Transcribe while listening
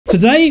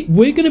Today,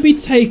 we're going to be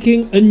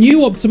taking a new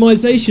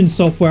optimization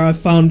software I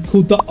found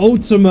called the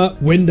Ultimate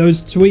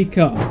Windows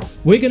Tweaker.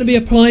 We're going to be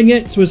applying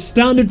it to a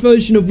standard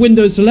version of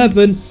Windows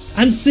 11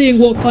 and seeing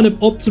what kind of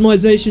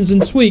optimizations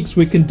and tweaks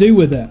we can do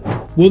with it.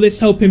 Will this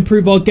help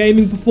improve our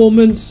gaming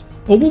performance?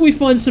 Or will we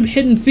find some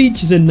hidden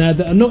features in there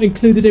that are not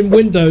included in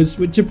Windows,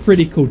 which are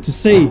pretty cool to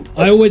see?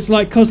 I always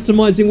like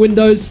customizing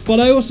Windows, but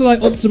I also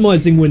like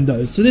optimizing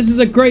Windows. So this is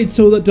a great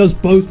tool that does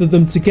both of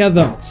them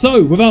together.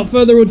 So without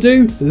further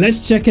ado,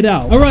 let's check it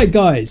out. Alright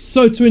guys,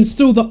 so to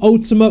install the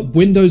Ultimate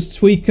Windows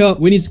Tweaker,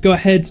 we need to go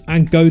ahead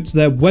and go to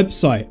their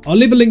website. I'll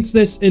leave a link to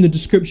this in the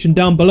description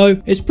down below.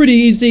 It's pretty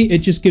easy. It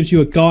just gives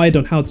you a guide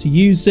on how to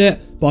use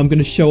it. But I'm going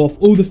to show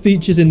off all the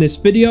features in this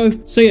video.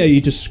 So yeah,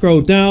 you just scroll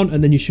down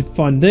and then you should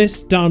find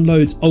this.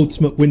 Download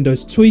Ultimate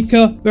Windows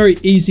Tweaker. Very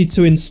easy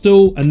to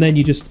install, and then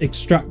you just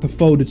extract the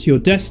folder to your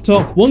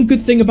desktop. One good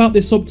thing about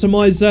this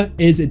optimizer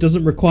is it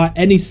doesn't require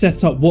any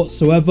setup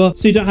whatsoever.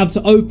 So you don't have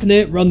to open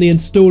it, run the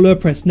installer,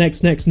 press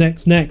next,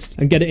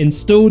 and get it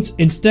installed.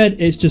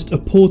 Instead, it's just a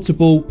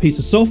portable piece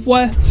of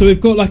software. So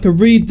we've got like a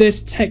read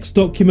this text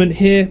document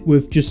here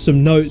with just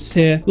some notes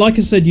here. Like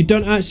I said, you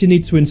don't actually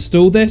need to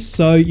install this,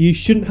 so you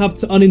shouldn't have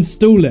to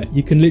uninstall it.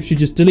 You can literally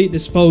just delete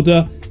this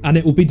folder and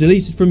it will be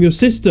deleted from your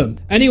system.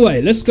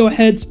 Anyway, let's go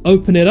ahead,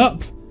 open it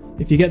up.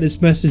 If you get this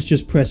message,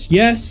 just press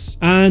yes.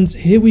 And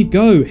here we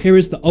go. Here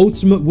is the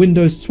Ultimate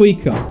Windows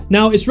Tweaker.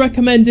 Now, it's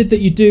recommended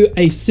that you do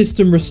a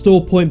system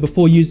restore point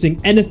before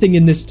using anything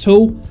in this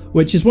tool,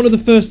 which is one of the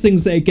first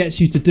things that it gets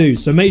you to do.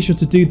 So make sure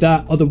to do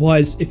that.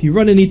 Otherwise, if you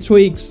run any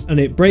tweaks and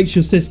it breaks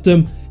your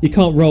system, you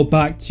can't roll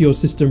back to your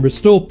system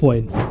restore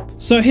point.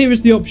 So here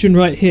is the option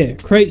right here.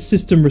 Create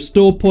system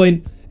restore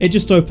point. It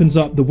just opens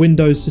up the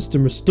Windows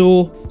System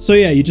Restore. So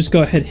yeah, you just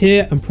go ahead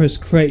here and press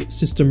Create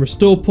System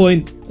Restore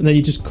Point, and then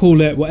you just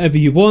call it whatever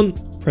you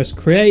want. Press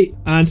Create.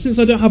 And since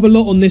I don't have a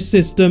lot on this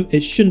system,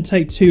 it shouldn't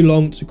take too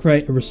long to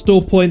create a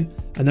restore point,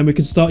 and then we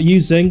can start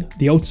using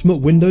the Ultimate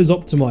Windows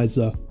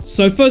Optimizer.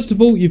 So first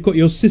of all, you've got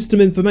your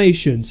system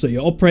information. So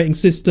your operating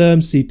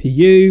system,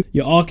 CPU,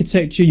 your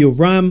architecture, your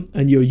RAM,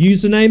 and your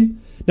username.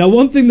 Now,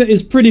 one thing that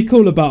is pretty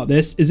cool about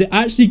this is it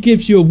actually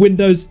gives you a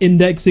Windows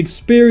Index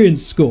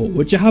Experience score,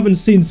 which I haven't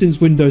seen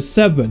since Windows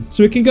 7.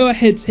 So we can go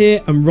ahead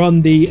here and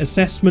run the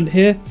assessment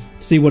here,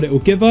 see what it will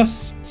give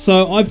us.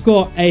 So I've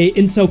got a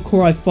Intel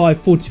Core i5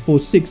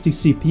 4460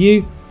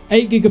 CPU,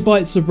 8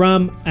 GB of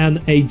RAM, and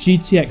a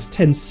GTX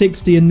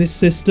 1060 in this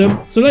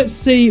system. So let's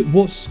see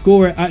what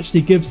score it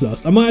actually gives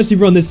us. I might actually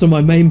run this on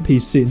my main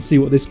PC and see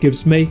what this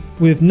gives me.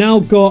 We've now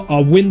got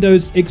our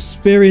Windows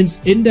Experience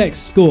Index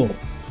score.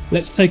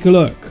 Let's take a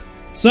look.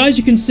 So as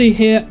you can see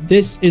here,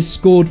 this is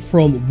scored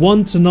from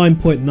 1 to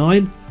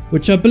 9.9,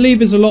 which I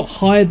believe is a lot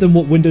higher than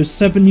what Windows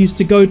 7 used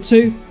to go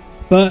to.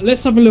 But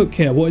let's have a look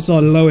here. What is our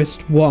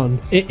lowest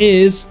one? It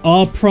is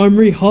our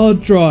primary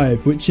hard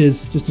drive, which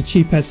is just a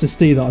cheap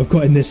SSD that I've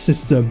got in this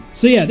system.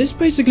 So yeah, this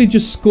basically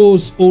just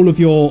scores all of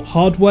your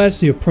hardware,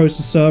 so your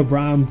processor,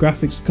 RAM,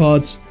 graphics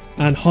cards,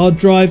 and hard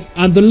drive.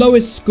 And the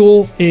lowest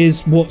score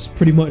is what's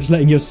pretty much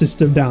letting your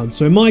system down.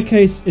 So in my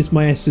case, it's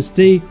my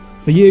SSD.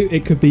 For you,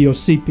 it could be your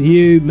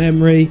CPU,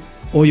 memory,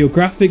 or your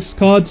graphics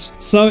cards.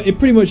 So it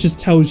pretty much just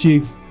tells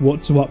you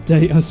what to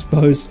update, I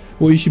suppose,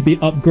 what you should be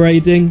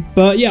upgrading.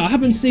 But yeah, I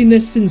haven't seen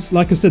this since,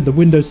 like I said, the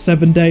Windows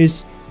 7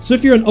 days. So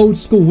if you're an old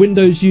school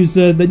Windows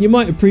user, then you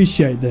might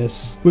appreciate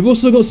this. We've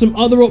also got some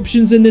other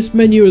options in this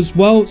menu as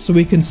well. So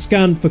we can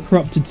scan for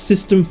corrupted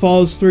system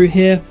files through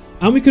here.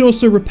 And we can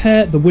also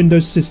repair the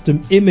Windows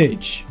system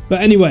image.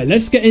 But anyway,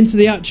 let's get into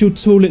the actual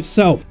tool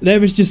itself.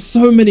 There is just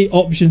so many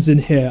options in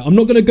here. I'm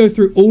not going to go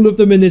through all of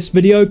them in this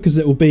video because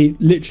it will be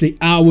literally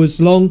hours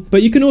long.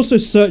 But you can also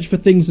search for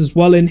things as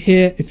well in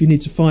here if you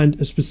need to find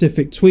a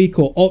specific tweak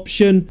or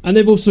option. And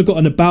they've also got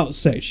an about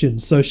section.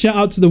 So shout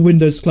out to the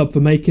Windows Club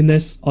for making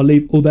this. I'll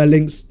leave all their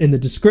links in the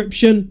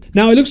description.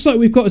 Now it looks like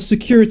we've got a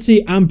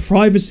security and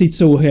privacy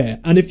tool here.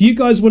 And if you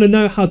guys want to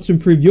know how to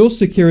improve your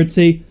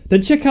security,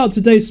 then check out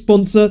today's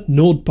sponsor,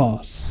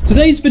 NordPass.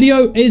 Today's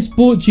video is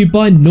brought to you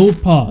by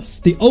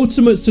NordPass, the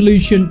ultimate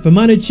solution for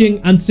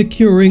managing and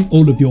securing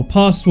all of your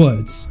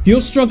passwords. If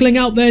you're struggling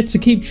out there to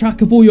keep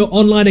track of all your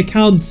online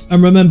accounts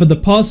and remember the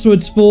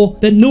passwords for,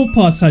 then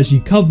NordPass has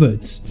you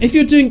covered. If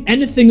you're doing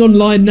anything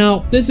online now,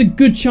 there's a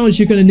good chance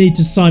you're going to need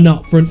to sign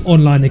up for an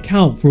online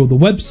account for all the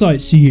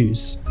websites you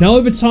use. Now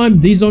over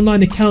time, these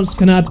online accounts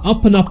can add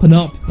up and up and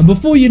up, and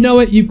before you know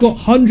it, you've got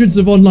hundreds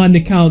of online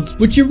accounts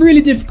which are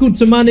really difficult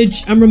to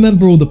manage and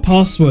remember all the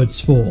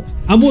passwords for.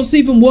 And what's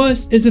even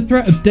worse is the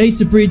threat of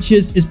data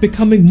breaches is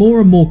becoming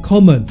more and more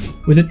common,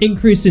 with an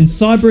increase in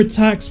cyber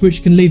attacks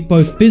which can leave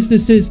both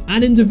businesses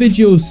and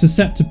individuals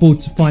susceptible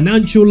to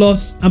financial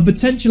loss and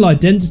potential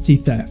identity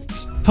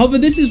theft. However,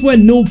 this is where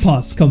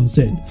NordPass comes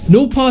in.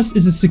 NordPass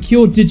is a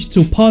secure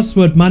digital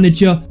password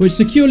manager which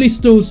securely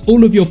stores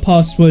all of your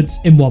passwords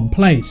in one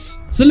place.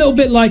 It's a little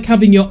bit like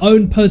having your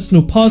own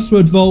personal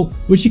password vault,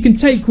 which you can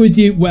take with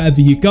you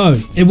wherever you go.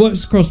 It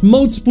works across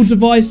multiple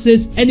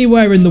devices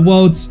anywhere in the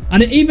world,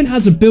 and it even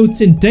has a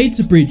built-in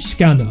data breach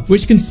scanner,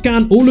 which can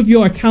scan all of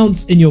your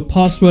accounts in your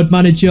password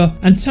manager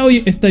and tell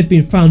you if they've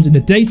been found in a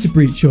data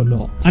breach or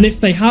not. And if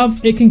they have,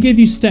 it can give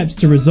you steps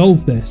to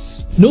resolve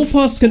this.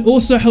 NordPass can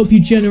also help you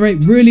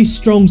generate really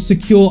strong,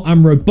 secure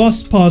and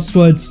robust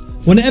passwords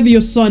whenever you're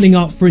signing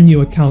up for a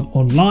new account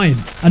online.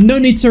 And no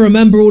need to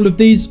remember all of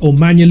these or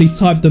manually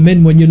type them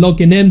in when you're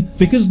logging in,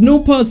 because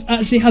NordPass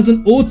actually has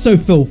an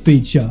autofill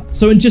feature.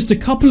 So in just a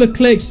couple of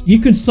clicks, you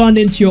can sign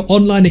into your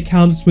online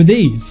accounts with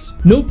ease.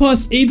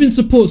 NordPass even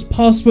supports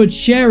password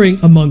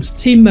sharing amongst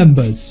team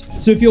members.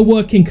 So if you're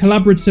working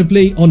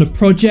collaboratively on a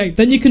project,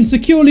 then you can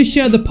securely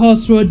share the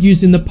password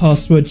using the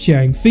password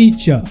sharing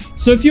feature.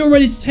 So if you're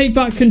ready to take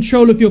back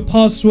control of your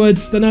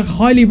passwords, then I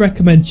highly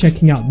recommend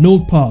checking out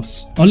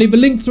NordPass. I'll leave a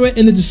link to it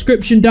in the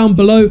description down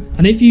below,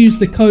 and if you use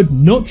the code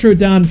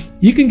NOTRODAN,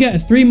 you can get a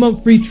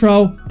 3-month free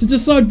trial to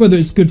decide whether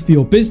it's good for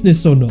your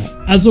business or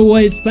not. As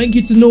always, thank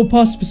you to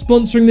NordPass for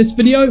sponsoring this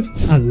video,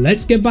 and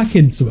let's get back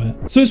into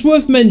it. So it's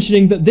worth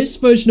mentioning that this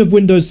version of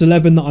Windows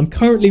 11 that I'm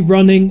currently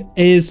running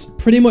is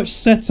pretty much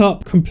set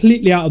up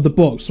completely out of the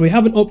box. So we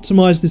haven't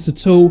optimized this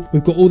at all.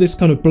 We've got all this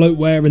kind of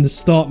bloatware in the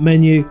start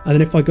menu, and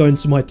then if I go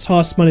into my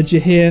task manager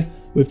here,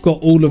 we've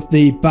got all of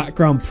the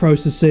background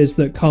processes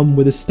that come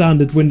with a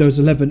standard Windows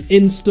 11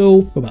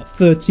 install. Got about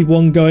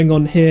 31 going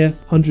on here,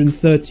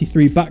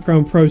 133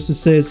 background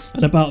processes,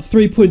 and about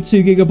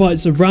 3.2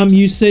 gigabytes of RAM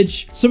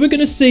usage. So we're going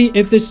to see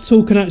if this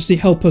tool can actually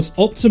help us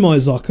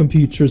optimize our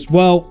computer as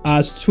well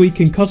as tweak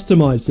and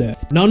customize it.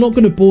 Now, I'm not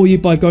going to bore you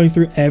by going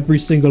through every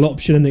single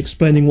option and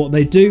explaining what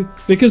they do,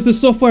 because the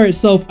software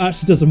itself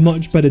actually does a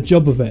much better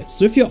job of it.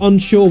 So if you're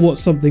unsure what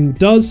something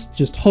does,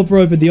 just hover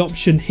over the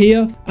option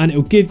here and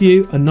it'll give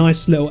you a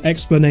nice little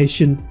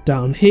explanation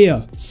down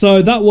here.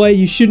 So that way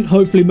you shouldn't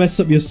hopefully mess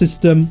up your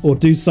system or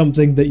do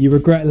something that you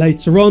regret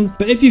later on.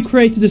 But if you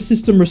created a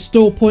system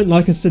restore point,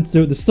 like I said to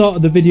do at the start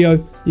of the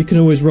video, you can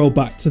always roll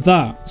back to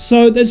that.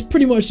 So there's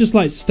pretty much just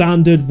like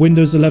standard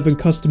Windows 11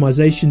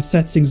 customization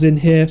settings in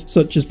here,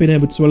 such as being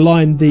able to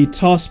align the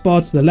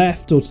taskbar to the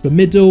left or to the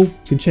middle. You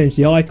can change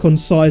the icon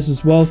size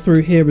as well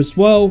through here as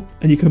well,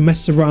 and you can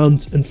mess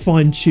around and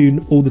fine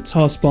tune all the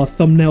taskbar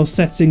thumbnail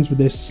settings with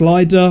this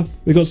slider.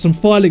 We've got some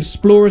file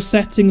explorer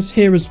settings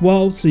here as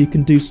well, so you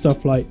can do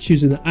stuff like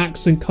choosing the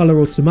accent color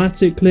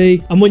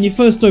automatically. And when you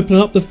first open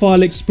up the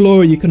file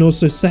explorer, you can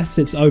also set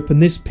it to open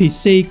this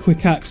PC,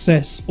 quick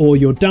access, or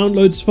your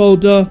downloads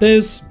folder.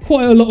 There's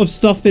quite a lot of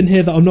stuff in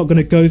here that I'm not going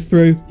to go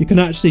through. You can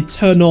actually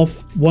turn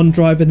off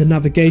OneDrive in the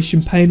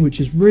navigation pane, which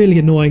is really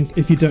annoying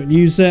if you don't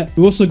use it.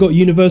 We've also got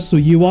universal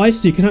UI,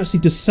 so you can actually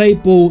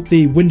disable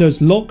the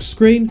Windows lock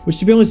screen, which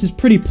to be honest is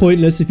pretty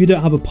pointless. If you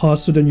don't have a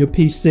password on your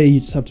PC, you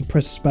just have to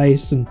press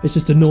space, and it's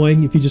just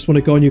annoying if you just want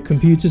to go on your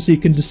computer. So you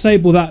can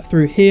disable that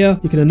through here.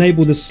 You can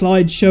enable the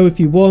slideshow if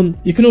you want.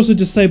 You can also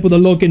disable the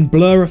login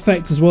blur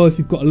effect as well if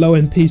you've got a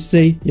low-end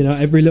PC. You know,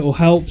 every little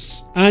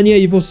helps. And yeah,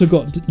 you've also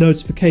got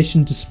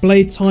notification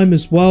display time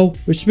as well,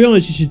 which to be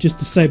honest, you should just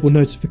disable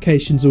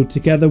notifications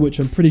altogether, which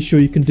I'm pretty sure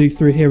you can do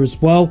through here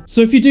as well.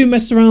 So if you do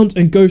mess around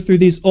and go through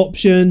these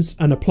options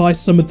and apply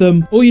some of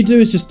them, all you do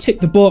is just tick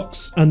the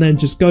box and then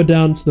just go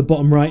down to the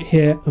bottom right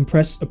here and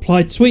press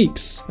apply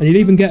tweaks. And you'll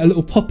even get a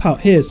little pop out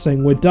here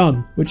saying we're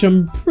done, which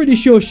I'm pretty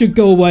sure should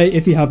go away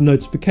if you have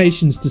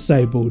notifications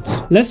disabled.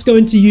 Let's go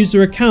into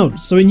user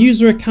accounts. So in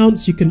user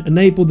accounts, you can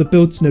enable the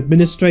built-in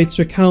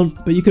administrator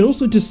account, but you can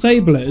also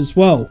disable it as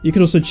well. You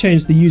can also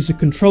change the user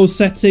control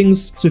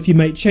settings. So if you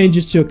make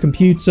changes to your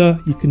computer,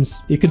 you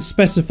can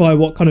specify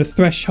what kind of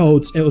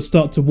thresholds it will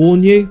start to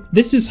warn you.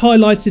 This is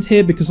highlighted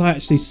here because I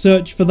actually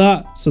searched for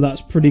that. So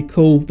that's pretty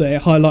cool that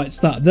it highlights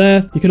that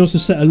there. You can also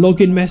set a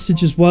login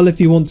message as well if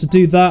you want to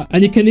do that.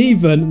 And you can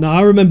even, now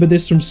I remember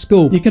this from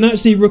school, you can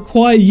actually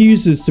require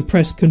users to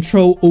press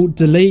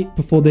Control-Alt-Delete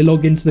before they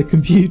log into the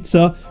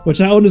computer,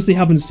 which I honestly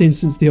haven't seen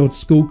since the old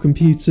school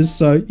computers.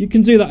 So you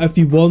can do that if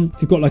you want.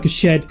 If you've got like a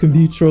shared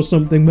computer or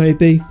something,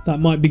 maybe that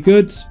might be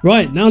good.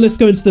 Right, now let's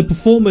go into the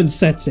performance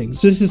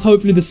settings. So this is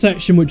hopefully the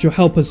section which will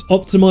help us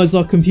optimize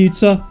our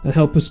computer and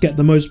help us get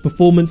the most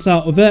performance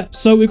out of it.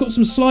 So we've got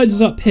some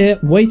sliders up here.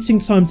 Waiting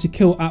time to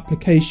kill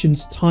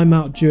applications,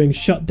 timeout during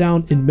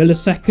shutdown in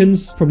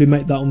milliseconds. Probably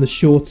make that on the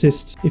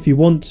shortest if you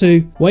want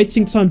to.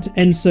 Waiting time to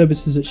end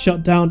services at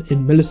shutdown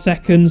in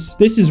milliseconds.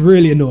 This is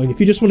really annoying. If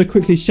you just want to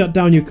quickly shut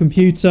down your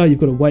computer, you've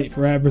got to wait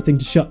for everything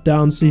to shut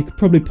down. So you could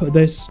probably put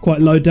this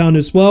quite low down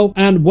as well.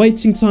 And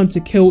waiting time to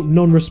kill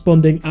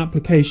non-responding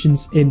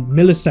applications in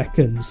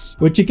milliseconds,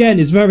 which again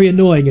is very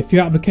annoying. If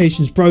your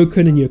application's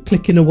broken and you're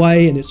clicking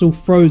away and it's all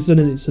frozen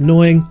and it's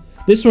annoying,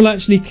 this will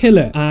actually kill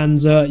it,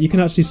 and you can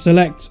actually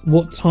select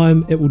what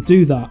time it will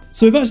do that.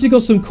 So we've actually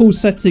got some cool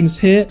settings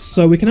here.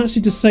 So we can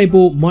actually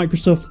disable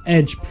Microsoft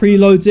Edge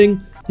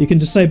preloading. You can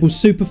disable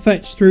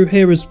superfetch through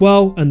here as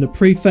well, and the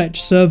prefetch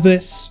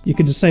service. You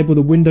can disable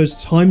the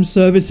Windows time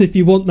service if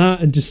you want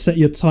that and just set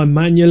your time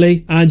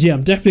manually. And yeah,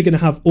 I'm definitely going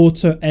to have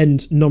auto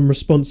end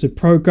non-responsive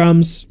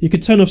programs. You can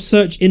turn off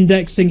search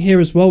indexing here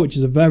as well, which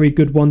is a very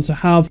good one to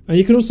have. And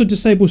you can also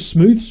disable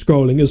smooth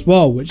scrolling as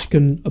well, which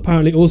can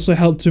apparently also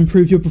help to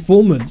improve your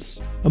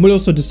performance. And we'll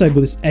also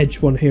disable this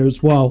edge one here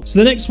as well. So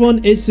the next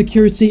one is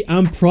security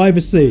and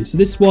privacy. So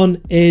this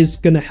one is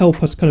going to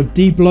help us kind of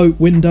debloat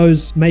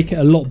Windows, make it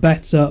a lot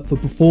better for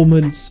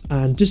performance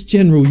and just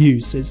general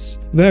use. It's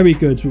very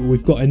good what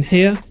we've got in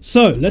here.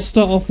 So let's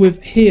start off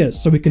with here.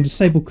 So we can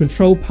disable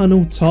control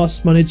panel,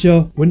 task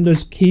manager,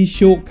 Windows key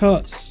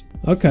shortcuts.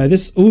 Okay,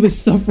 all this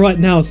stuff right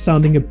now is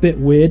sounding a bit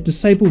weird.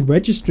 Disable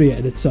registry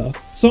editor.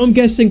 So I'm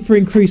guessing for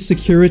increased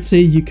security,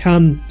 you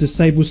can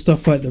disable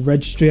stuff like the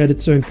registry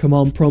editor and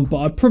command prompt, but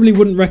I probably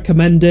wouldn't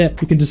recommend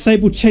it. You can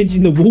disable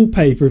changing the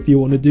wallpaper if you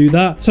want to do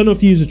that. Turn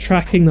off user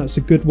tracking, that's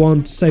a good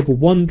one. Disable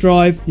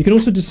OneDrive. You can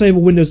also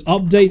disable Windows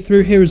Update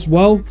through here as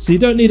well. So you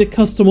don't need a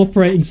custom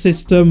operating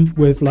system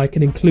with like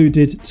an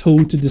included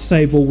tool to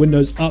disable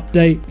Windows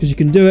Update, because you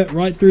can do it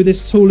right through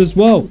this tool as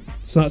well.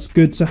 So that's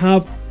good to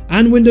have.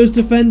 And Windows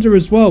Defender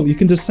as well. You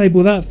can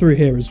disable that through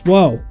here as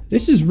well.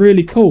 This is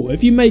really cool.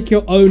 If you make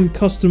your own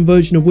custom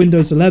version of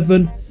Windows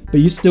 11, but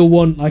you still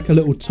want like a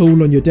little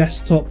tool on your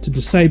desktop to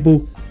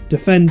disable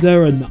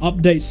Defender and the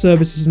update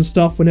services and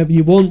stuff whenever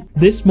you want,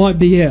 this might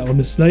be it,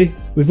 honestly.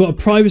 We've got a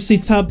privacy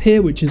tab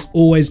here, which is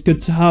always good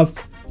to have.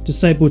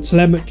 Disable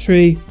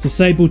telemetry,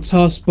 disable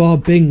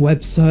taskbar, Bing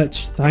web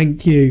search,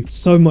 thank you.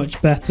 So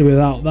much better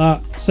without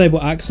that.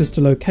 Disable access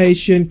to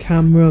location,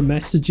 camera,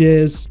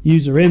 messages,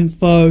 user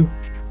info.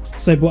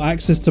 Disable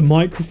access to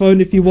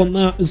microphone if you want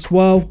that as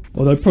well,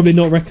 although probably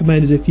not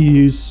recommended if you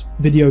use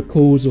video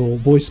calls or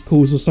voice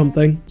calls or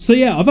something. So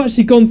yeah, I've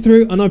actually gone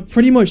through and I've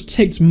pretty much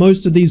ticked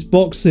most of these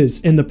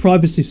boxes in the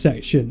privacy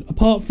section,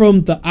 apart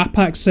from the app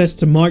access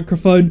to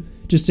microphone,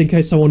 just in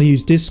case I want to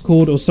use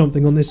Discord or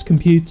something on this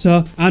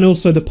computer, and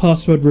also the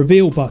password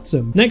reveal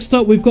button. Next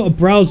up, we've got a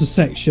browser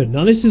section.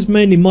 Now this is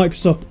mainly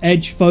Microsoft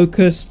Edge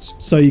focused,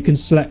 so you can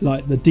select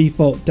like the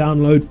default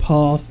download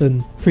path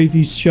and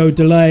preview show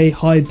delay,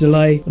 hide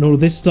delay, and all of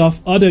this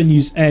stuff. I don't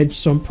use Edge,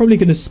 so I'm probably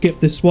going to skip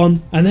this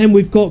one. And then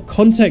we've got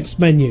context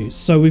menus.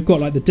 So we've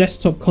got like the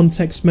desktop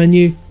context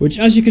menu, which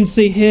as you can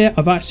see here,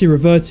 I've actually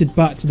reverted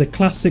back to the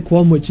classic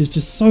one, which is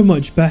just so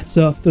much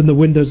better than the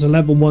Windows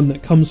 11 one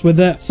that comes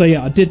with it. So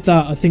yeah, I did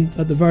that, I think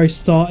at the very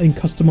start in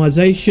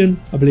customization.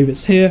 I believe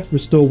it's here,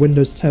 restore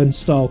Windows 10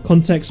 style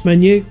context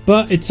menu.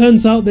 But it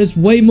turns out there's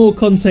way more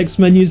context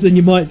menus than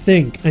you might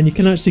think, and you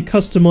can actually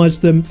customize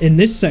them in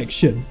this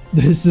section.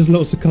 There's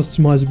lots of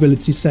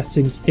customizability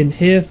settings in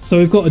here. So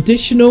we've got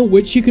additional,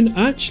 which you can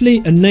actually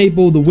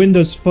enable the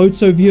Windows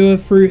photo viewer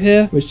through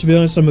here, which to be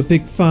honest I'm a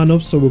big fan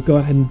of, so we'll go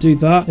ahead and do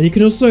that. And you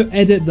can also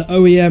edit the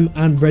OEM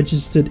and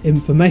registered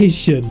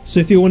information. So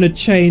if you want to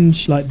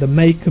change like the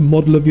make and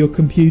model of your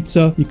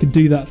computer, you can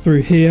do that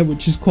through here,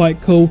 which is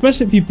quite cool,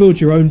 especially if you build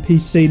your own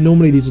PC.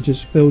 Normally these are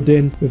just filled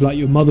in with like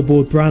your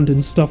motherboard brand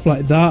and stuff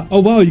like that.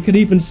 Oh wow, you can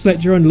even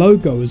select your own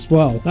logo as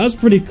well. That's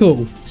pretty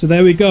cool. So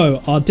there we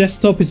go, our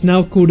desktop is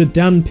now called a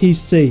Dan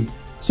PC.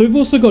 So we've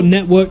also got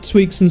network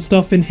tweaks and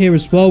stuff in here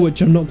as well,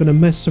 which I'm not going to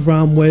mess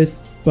around with,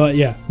 but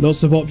yeah,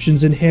 lots of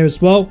options in here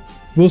as well.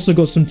 We've also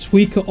got some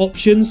tweaker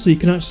options, so you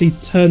can actually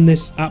turn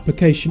this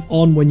application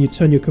on when you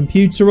turn your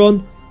computer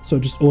on, so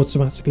it'll just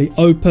automatically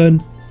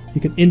open.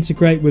 You can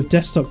integrate with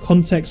desktop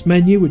context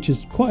menu, which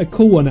is quite a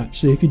cool one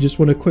actually if you just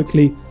want to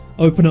quickly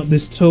open up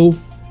this tool.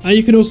 And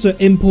you can also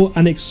import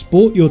and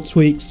export your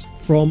tweaks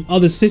from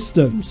other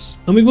systems.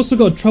 And we've also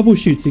got a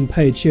troubleshooting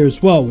page here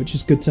as well, which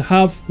is good to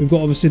have. We've got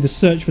obviously the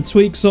search for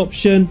tweaks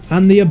option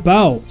and the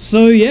about.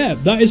 So yeah,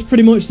 that is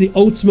pretty much the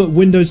ultimate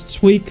Windows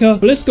tweaker.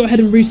 But let's go ahead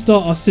and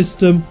restart our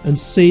system and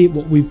see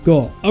what we've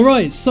got. All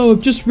right, so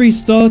I've just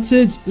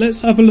restarted.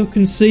 Let's have a look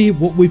and see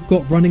what we've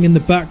got running in the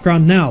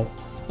background now,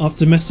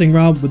 after messing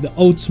around with the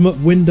ultimate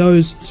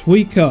Windows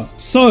tweaker.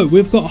 So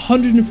we've got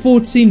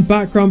 114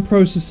 background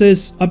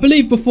processes. I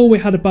believe before we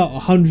had about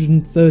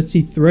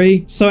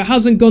 133. So it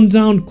hasn't gone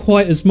down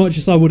quite as much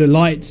as I would have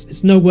liked.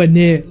 It's nowhere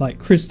near like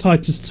Chris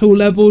Titus tool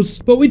levels,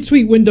 but we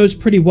tweak Windows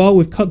pretty well.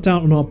 We've cut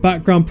down on our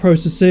background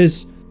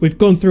processes. We've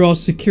gone through our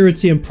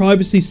security and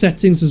privacy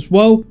settings as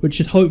well, which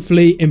should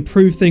hopefully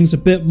improve things a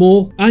bit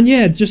more. And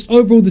yeah, just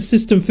overall the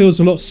system feels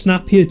a lot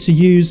snappier to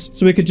use.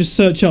 So we could just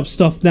search up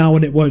stuff now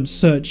and it won't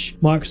search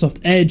Microsoft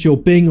Edge or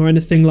Bing or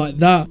anything like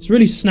that. It's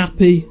really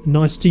snappy and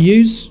nice to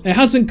use. It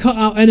hasn't cut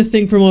out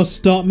anything from our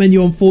start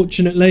menu,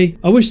 unfortunately.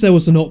 I wish there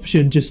was an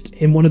option just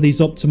in one of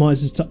these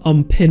optimizers to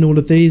unpin all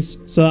of these,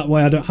 so that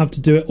way I don't have to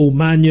do it all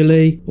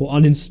manually or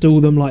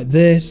uninstall them like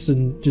this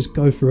and just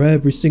go through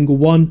every single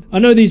one. I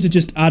know these are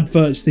just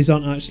adverts. These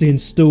aren't actually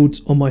installed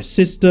on my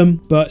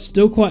system, but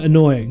still quite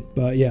annoying.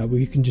 But yeah,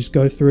 we can just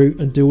go through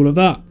and do all of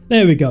that.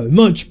 There we go,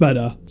 much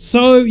better.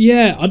 So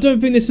yeah, I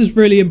don't think this has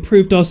really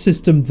improved our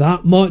system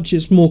that much.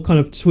 It's more kind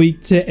of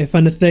tweaked it, if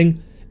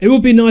anything. It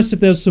would be nice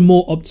if there's some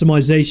more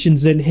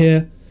optimizations in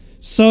here.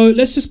 So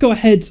let's just go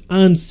ahead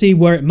and see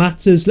where it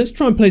matters. Let's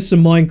try and play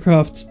some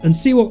Minecraft and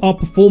see what our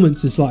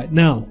performance is like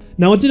now.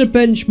 Now I did a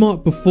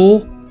benchmark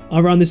before I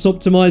ran this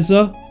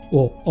optimizer,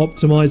 or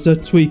optimizer,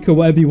 tweaker,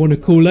 whatever you want to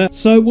call it.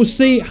 So we'll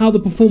see how the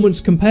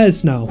performance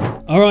compares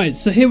now. Alright,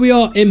 so here we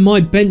are in my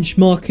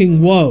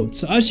benchmarking world.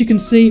 So as you can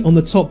see on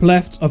the top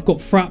left, I've got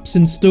fraps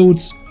installed,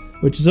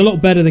 which is a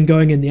lot better than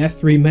going in the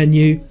F3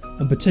 menu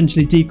and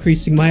potentially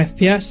decreasing my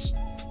FPS.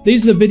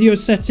 These are the video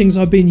settings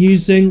I've been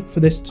using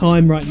for this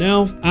time right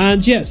now.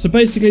 And yeah, so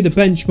basically the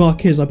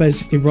benchmark is I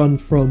basically run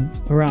from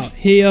around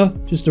here,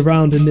 just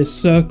around in this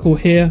circle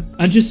here,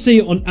 and just see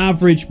on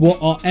average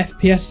what our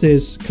FPS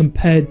is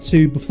compared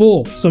to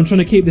before. So I'm trying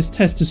to keep this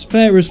test as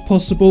fair as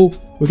possible.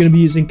 We're going to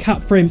be using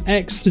CapFrame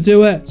X to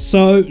do it.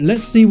 So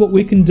let's see what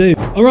we can do.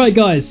 All right,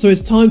 guys, so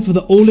it's time for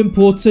the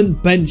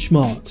all-important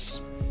benchmarks.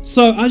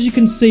 So as you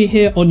can see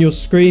here on your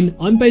screen,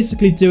 I'm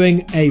basically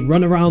doing a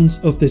runaround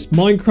of this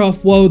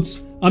Minecraft world.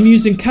 I'm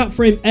using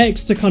CapFrame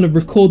X to kind of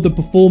record the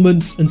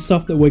performance and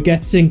stuff that we're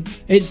getting.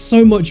 It's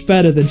so much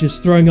better than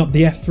just throwing up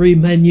the F3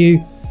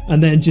 menu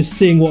and then just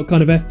seeing what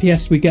kind of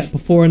FPS we get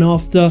before and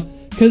after,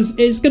 because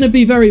it's going to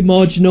be very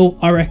marginal,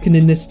 I reckon,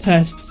 in this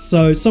test.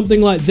 So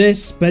something like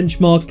this,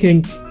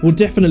 benchmarking, will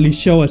definitely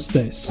show us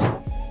this.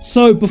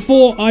 So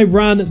before I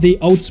ran the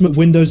ultimate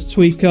Windows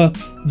tweaker,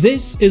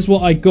 this is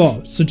what I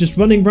got. So just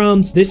running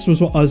around, this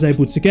was what I was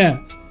able to get.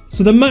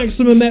 So the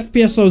maximum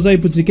FPS I was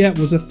able to get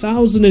was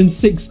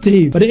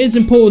 1016, but it is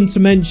important to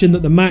mention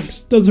that the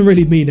max doesn't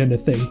really mean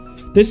anything.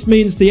 This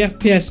means the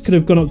FPS could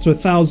have gone up to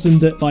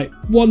 1000 at like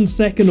 1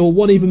 second or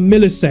 1 even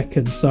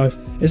millisecond, so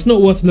it's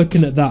not worth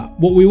looking at that.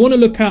 What we want to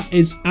look at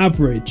is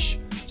average.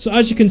 So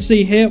as you can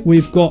see here,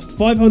 we've got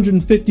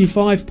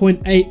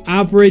 555.8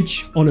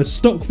 average on a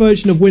stock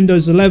version of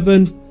Windows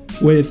 11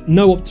 with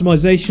no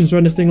optimizations or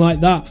anything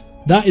like that.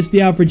 That is the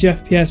average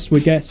FPS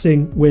we're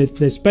getting with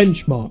this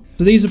benchmark.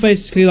 So these are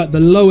basically like the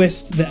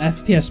lowest the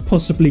FPS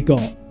possibly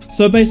got.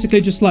 So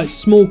basically just like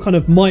small kind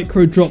of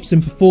micro drops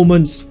in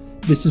performance,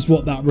 this is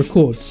what that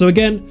records. So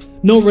again,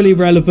 not really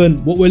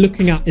relevant. What we're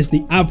looking at is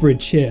the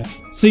average here.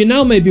 So you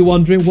now may be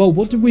wondering, well,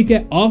 what did we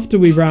get after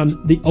we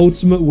ran the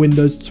ultimate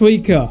Windows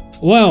tweaker?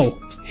 Well,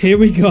 here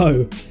we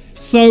go.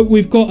 So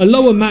we've got a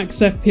lower max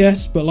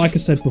FPS, but like I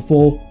said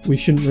before, we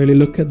shouldn't really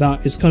look at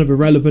that. It's kind of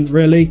irrelevant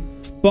really.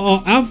 But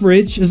our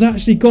average has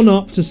actually gone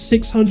up to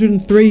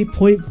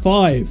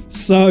 603.5.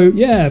 So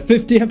yeah,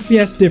 50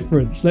 FPS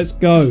difference. Let's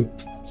go.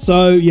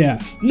 So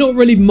yeah, not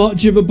really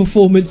much of a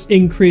performance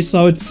increase,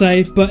 I would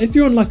say. But if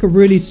you're on like a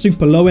really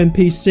super low end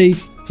PC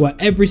where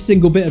every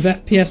single bit of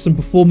FPS and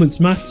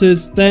performance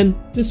matters, then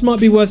this might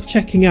be worth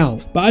checking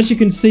out. But as you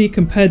can see,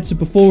 compared to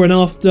before and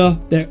after,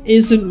 there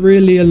isn't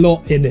really a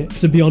lot in it,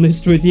 to be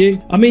honest with you.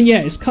 I mean,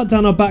 yeah, it's cut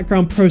down our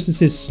background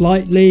processes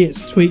slightly,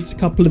 it's tweaked a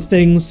couple of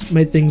things,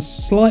 made things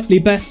slightly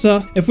better.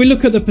 If we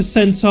look at the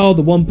percentile,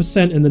 the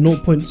 1% and the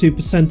 0.2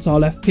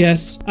 percentile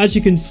FPS, as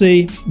you can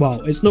see, well,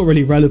 it's not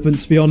really relevant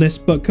to be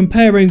honest, but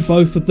comparing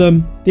both of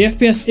them, the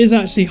FPS is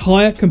actually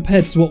higher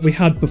compared to what we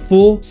had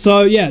before.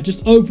 So yeah,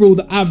 just overall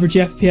the average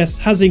FPS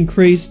has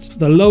increased.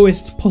 The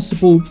lowest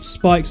possible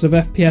spikes of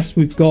FPS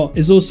we've got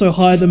is also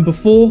higher than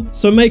before.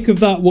 So make of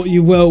that what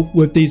you will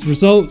with these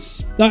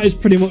results. That is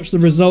pretty much the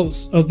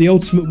results of the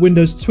ultimate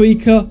Windows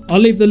tweaker. I'll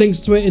leave the links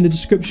to it in the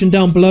description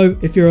down below.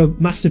 If you're a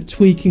massive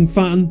tweaking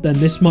fan, then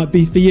this might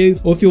be for you.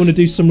 Or if you want to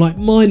do some like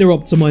minor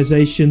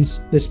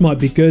optimizations, this might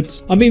be good.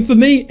 I mean, for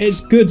me,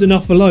 it's good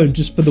enough alone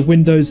just for the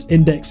Windows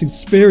Index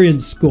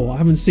Experience score. I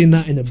haven't seen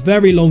that in a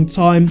very long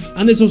time.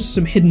 And there's also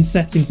some hidden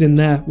settings in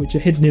there, which are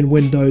hidden in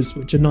Windows,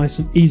 which are nice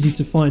and easy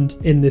to find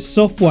in this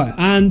software.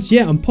 And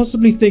yeah, I'm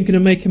possibly thinking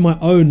of making my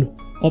own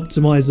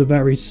optimizer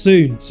very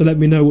soon. So let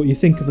me know what you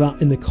think of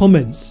that in the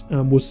comments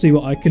and we'll see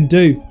what I can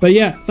do. But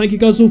yeah, thank you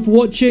guys all for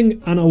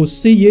watching and I will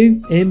see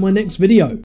you in my next video.